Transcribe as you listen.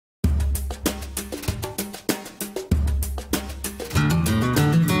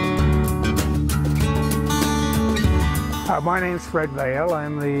My name's Fred Vail.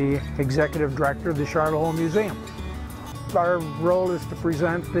 I'm the Executive Director of the Sharlot Hall Museum. Our role is to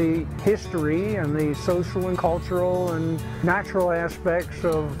present the history and the social and cultural and natural aspects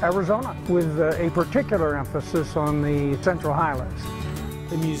of Arizona with a particular emphasis on the Central Highlands.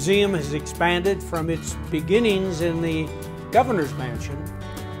 The museum has expanded from its beginnings in the Governor's Mansion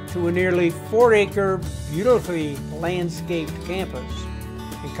to a nearly 4-acre, beautifully landscaped campus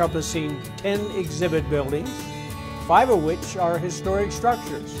encompassing 10 exhibit buildings, 5 of which are historic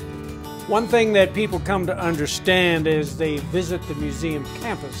structures. One thing that people come to understand as they visit the museum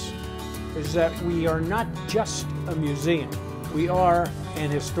campus is that we are not just a museum, we are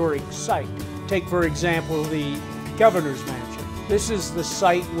an historic site. Take, for example, the Governor's Mansion. This is the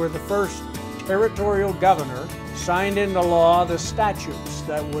site where the first territorial governor signed into law the statutes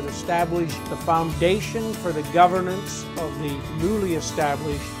that would establish the foundation for the governance of the newly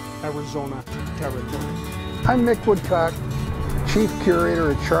established Arizona Territory. I'm Mick Woodcock, Chief Curator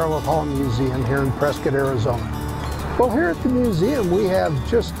at Sharlot Hall Museum here in Prescott, Arizona. Well, here at the museum we have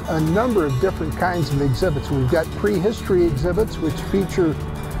just a number of different kinds of exhibits. We've got prehistory exhibits which feature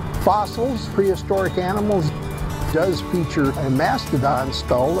fossils, prehistoric animals. It does feature a mastodon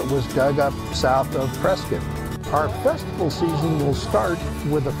skull that was dug up south of Prescott. Our festival season will start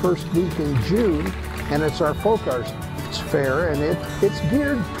with the first week in June, and it's our folk arts fair, and it's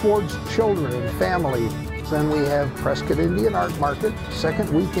geared towards children and families. Then we have Prescott Indian Art Market, second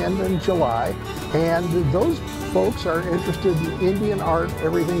weekend in July, and those folks are interested in Indian art,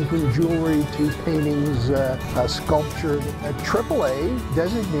 everything from jewelry to paintings, sculpture. AAA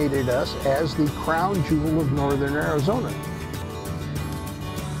designated us as the crown jewel of northern Arizona.